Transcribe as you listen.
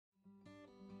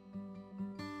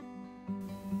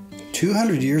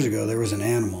200 years ago, there was an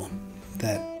animal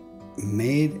that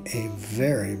made a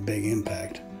very big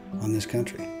impact on this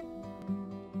country.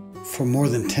 For more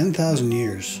than 10,000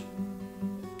 years,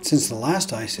 since the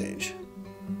last ice age,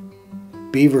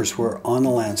 beavers were on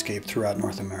the landscape throughout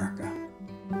North America.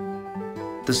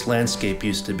 This landscape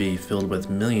used to be filled with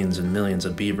millions and millions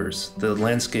of beavers. The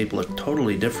landscape looked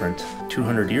totally different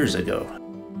 200 years ago.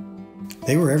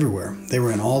 They were everywhere. They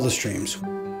were in all the streams.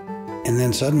 And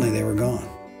then suddenly they were gone.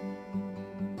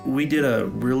 We did a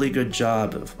really good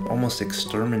job of almost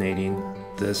exterminating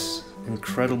this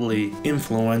incredibly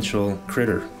influential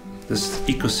critter, this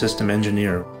ecosystem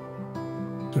engineer.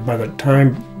 By the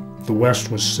time the West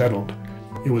was settled,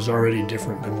 it was already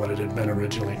different than what it had been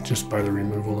originally, just by the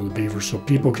removal of the beaver. So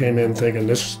people came in thinking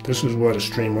this is what a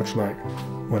stream looks like,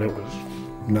 when it was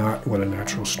not what a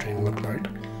natural stream looked like.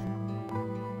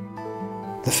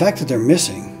 The fact that they're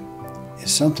missing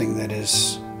is something that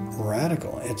is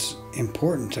radical. It's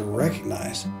important to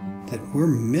recognize that we're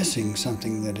missing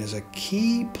something that is a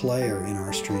key player in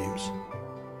our streams.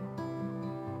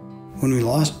 When we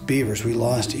lost beavers, we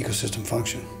lost ecosystem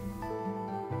function.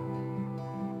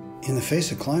 In the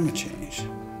face of climate change,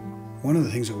 one of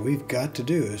the things that we've got to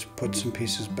do is put some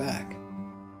pieces back.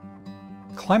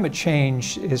 Climate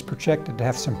change is projected to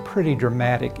have some pretty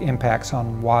dramatic impacts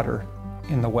on water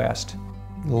in the West.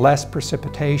 Less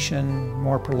precipitation,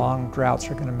 more prolonged droughts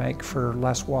are going to make for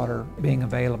less water being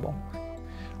available.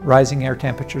 Rising air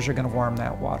temperatures are going to warm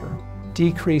that water.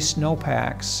 Decreased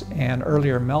snowpacks and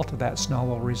earlier melt of that snow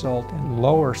will result in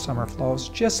lower summer flows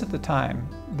just at the time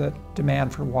that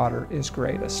demand for water is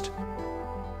greatest.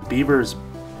 Beavers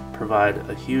provide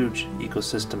a huge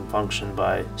ecosystem function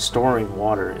by storing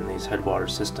water in these headwater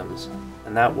systems.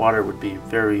 And that water would be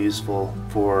very useful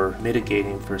for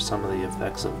mitigating for some of the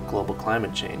effects of global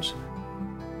climate change.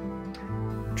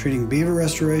 Treating beaver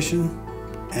restoration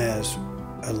as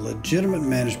a legitimate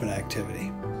management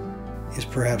activity is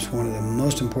perhaps one of the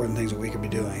most important things that we could be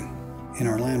doing in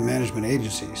our land management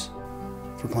agencies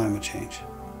for climate change.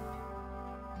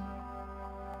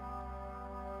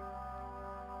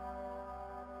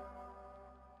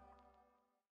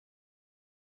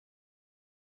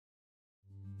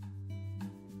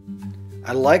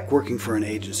 I like working for an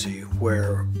agency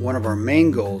where one of our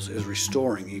main goals is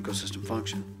restoring ecosystem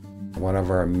function. One of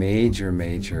our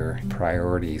major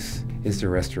priorities is the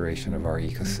restoration of our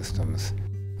ecosystems.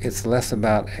 It's less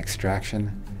about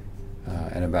extraction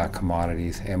and about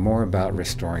commodities and more about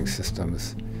restoring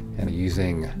systems and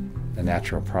using the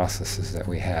natural processes that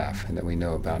we have and that we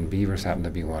know about, and beavers happen to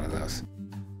be one of those.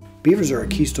 Beavers are a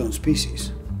keystone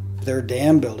species. Their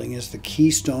dam building is the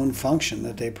keystone function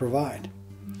that they provide.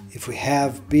 If we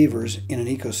have beavers in an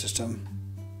ecosystem,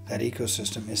 that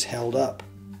ecosystem is held up.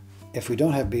 If we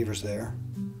don't have beavers there,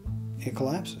 it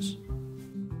collapses.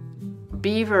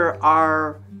 Beaver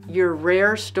are your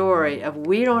rare story of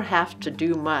we don't have to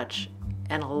do much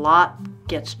and a lot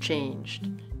gets changed.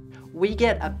 We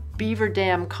get a beaver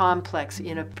dam complex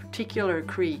in a particular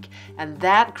creek, and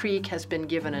that creek has been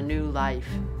given a new life.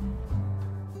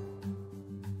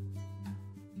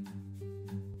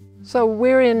 So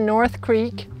we're in North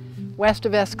Creek, west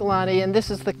of Escalante, and this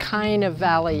is the kind of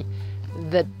valley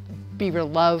that beaver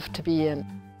love to be in.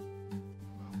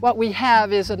 What we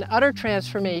have is an utter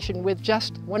transformation with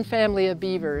just one family of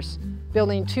beavers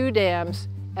building 2 dams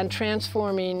and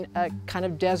transforming a kind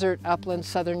of desert upland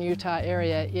southern Utah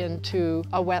area into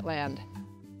a wetland.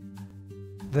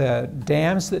 The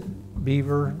dams that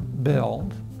beaver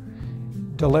build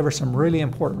deliver some really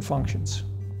important functions.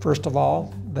 First of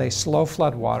all, they slow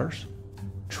floodwaters,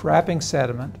 trapping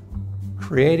sediment,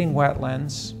 creating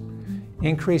wetlands,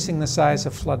 increasing the size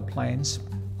of floodplains,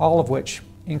 all of which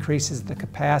increases the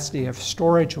capacity of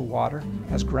storage of water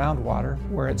as groundwater,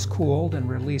 where it's cooled and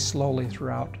released slowly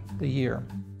throughout the year.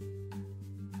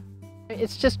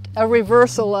 It's just a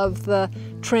reversal of the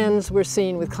trends we're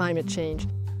seeing with climate change.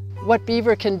 What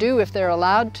beaver can do if they're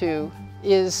allowed to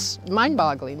is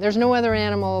mind-boggling. There's no other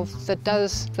animal that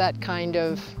does that kind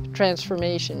of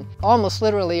transformation, almost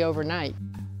literally overnight.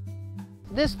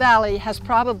 This valley has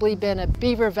probably been a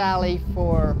beaver valley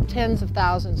for tens of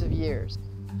thousands of years,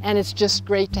 and it's just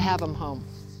great to have them home.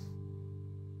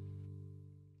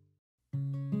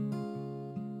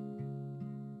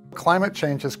 Climate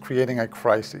change is creating a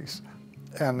crisis,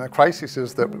 and the crisis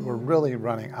is that we're really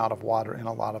running out of water in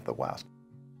a lot of the West.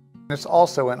 It's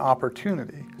also an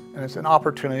opportunity, and it's an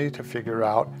opportunity to figure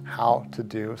out how to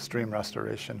do stream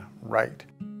restoration right.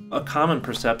 A common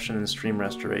perception in stream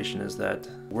restoration is that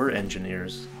we're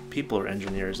engineers, people are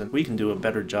engineers, and we can do a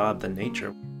better job than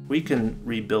nature. We can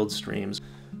rebuild streams,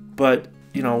 but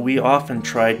we often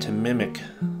try to mimic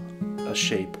a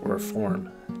shape or a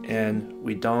form, and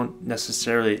we don't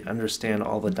necessarily understand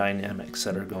all the dynamics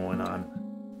that are going on.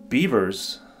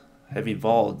 Beavers have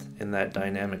evolved in that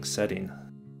dynamic setting.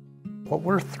 What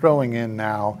we're throwing in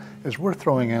now is we're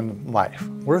throwing in life.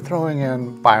 We're throwing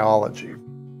in biology.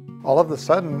 All of a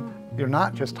sudden, you're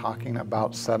not just talking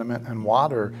about sediment and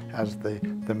water as the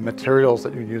materials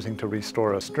that you're using to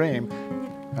restore a stream,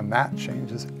 and that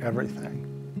changes everything.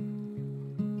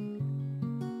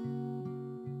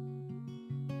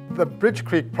 The Bridge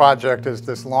Creek project is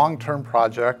this long-term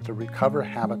project to recover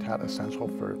habitat essential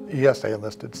for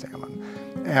ESA-listed salmon.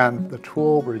 And the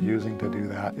tool we're using to do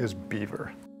that is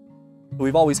Beaver.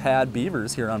 We've always had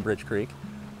beavers here on Bridge Creek,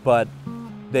 but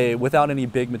without any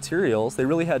big materials, they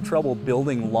really had trouble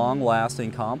building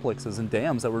long-lasting complexes and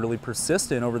dams that were really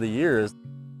persistent over the years.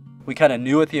 We kind of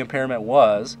knew what the impairment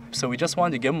was, so we just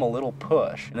wanted to give them a little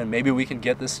push. And then maybe we can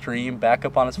get this stream back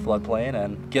up on its floodplain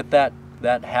and get that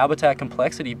habitat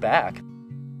complexity back.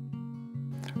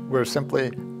 We're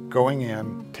simply going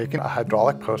in, taking a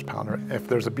hydraulic post pounder. If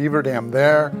there's a beaver dam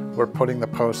there, we're putting the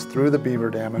post through the beaver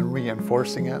dam and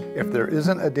reinforcing it. If there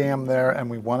isn't a dam there and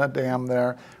we want a dam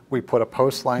there, we put a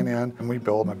post line in and we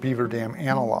build a beaver dam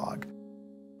analog.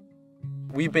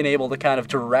 We've been able to kind of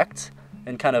direct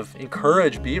and kind of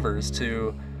encourage beavers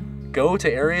to go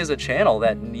to areas of channel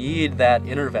that need that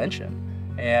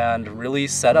intervention and really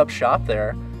set up shop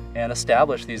there and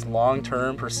establish these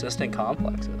long-term persistent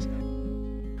complexes.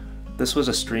 This was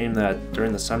a stream that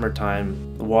during the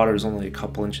summertime, the water is only a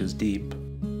couple inches deep.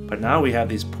 But now we have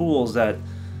these pools that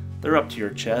they're up to your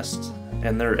chest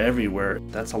and they're everywhere.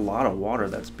 That's a lot of water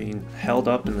that's being held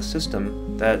up in the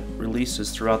system that releases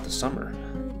throughout the summer.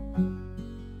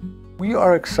 We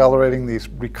are accelerating these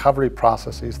recovery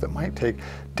processes that might take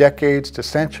decades to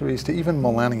centuries to even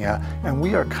millennia, and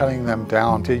we are cutting them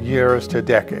down to years to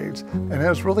decades. And it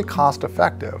is really cost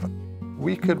effective.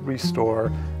 We could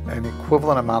restore an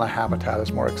equivalent amount of habitat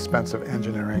as more expensive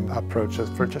engineering approaches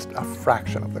for just a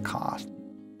fraction of the cost.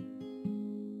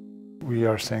 We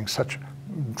are seeing such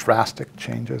drastic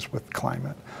changes with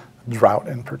climate, drought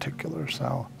in particular,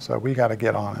 so we got to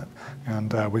get on it.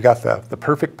 And we got the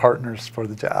perfect partners for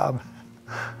the job.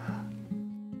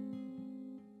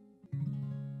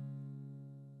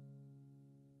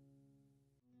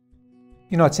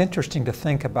 You know, it's interesting to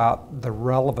think about the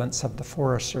relevance of the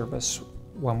Forest Service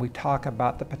when we talk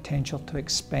about the potential to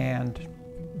expand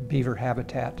beaver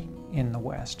habitat in the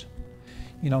West.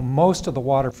 You know, most of the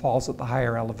water falls at the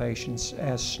higher elevations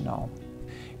as snow.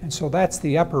 And so that's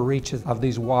the upper reaches of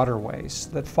these waterways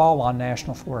that fall on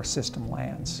National Forest System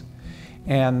lands.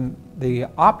 And the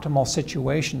optimal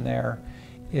situation there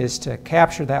is to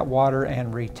capture that water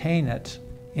and retain it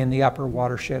in the upper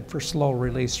watershed for slow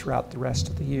release throughout the rest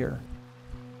of the year.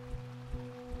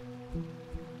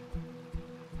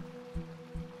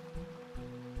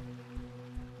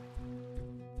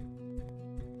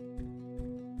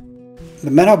 The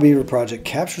Meadow Beaver Project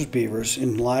captures beavers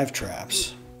in live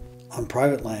traps on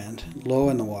private land, low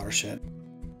in the watershed,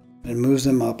 and moves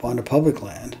them up onto public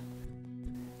land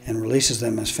and releases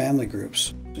them as family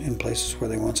groups in places where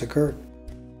they once occurred.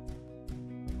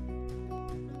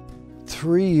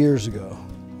 3 years ago,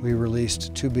 we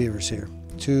released 2 beavers here,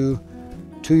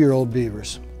 two-year-old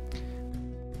beavers.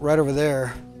 Right over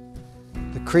there,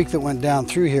 the creek that went down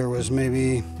through here was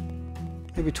maybe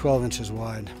 12 inches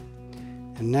wide.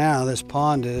 And now this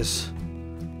pond is,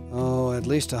 at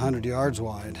least 100 yards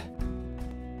wide.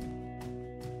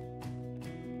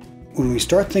 When we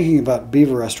start thinking about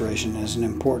beaver restoration as an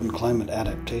important climate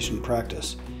adaptation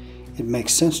practice, it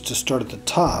makes sense to start at the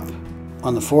top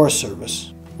on the Forest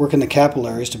Service, work in the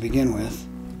capillaries to begin with,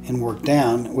 and work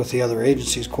down with the other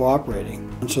agencies cooperating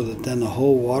so that then the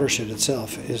whole watershed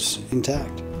itself is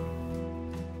intact.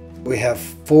 We have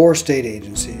 4 state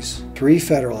agencies, 3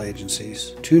 federal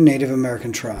agencies, 2 Native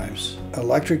American tribes,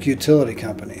 electric utility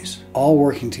companies, all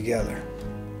working together.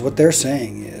 What they're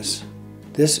saying is,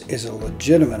 this is a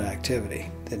legitimate activity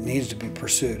that needs to be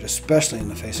pursued, especially in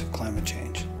the face of climate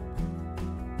change.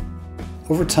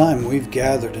 Over time, we've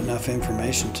gathered enough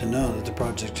information to know that the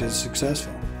project is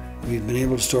successful. We've been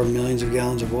able to store millions of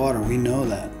gallons of water. We know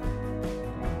that.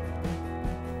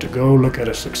 To go look at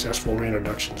a successful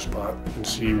reintroduction spot and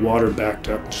see water backed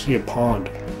up, and see a pond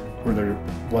where there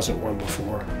wasn't one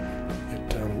before,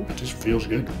 it just feels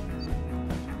good.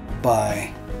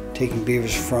 By taking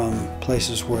beavers from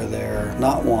places where they're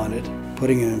not wanted,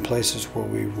 putting them in places where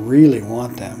we really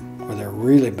want them, where they're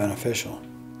really beneficial,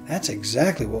 that's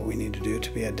exactly what we need to do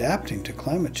to be adapting to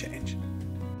climate change.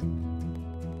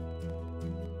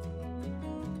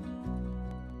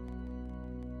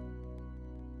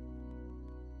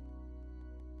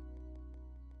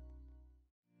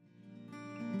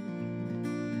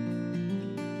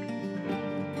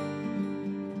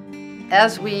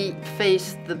 As we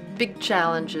face the big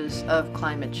challenges of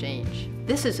climate change,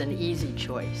 this is an easy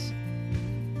choice.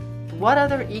 What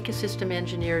other ecosystem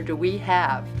engineer do we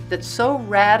have that so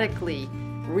radically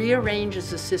rearranges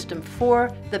the system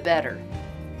for the better?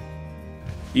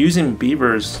 Using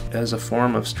beavers as a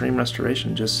form of stream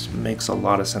restoration just makes a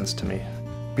lot of sense to me.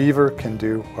 Beaver can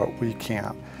do what we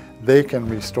can't. They can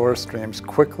restore streams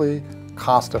quickly,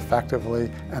 cost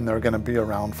effectively, and they're going to be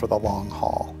around for the long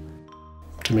haul.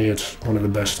 To me, it's one of the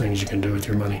best things you can do with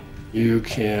your money. You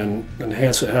can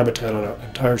enhance the habitat on an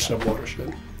entire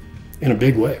subwatershed in a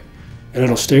big way, and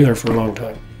it'll stay there for a long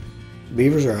time.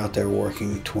 Beavers are out there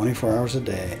working 24 hours a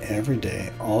day, every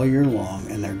day, all year long,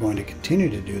 and they're going to continue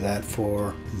to do that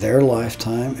for their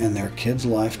lifetime and their kids'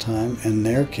 lifetime and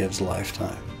their kids'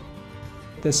 lifetime.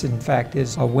 This, in fact,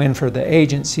 is a win for the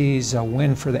agencies, a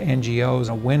win for the NGOs,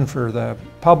 a win for the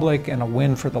public, and a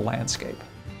win for the landscape.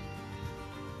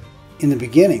 In the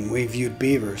beginning, we viewed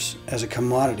beavers as a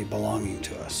commodity belonging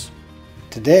to us.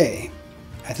 Today,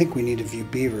 I think we need to view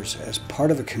beavers as part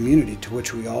of a community to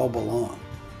which we all belong.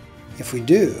 If we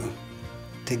do,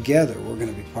 together we're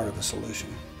going to be part of a solution.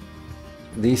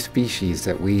 These species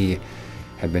that we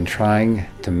have been trying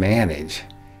to manage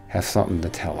have something to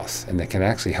tell us, and that can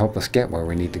actually help us get where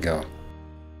we need to go.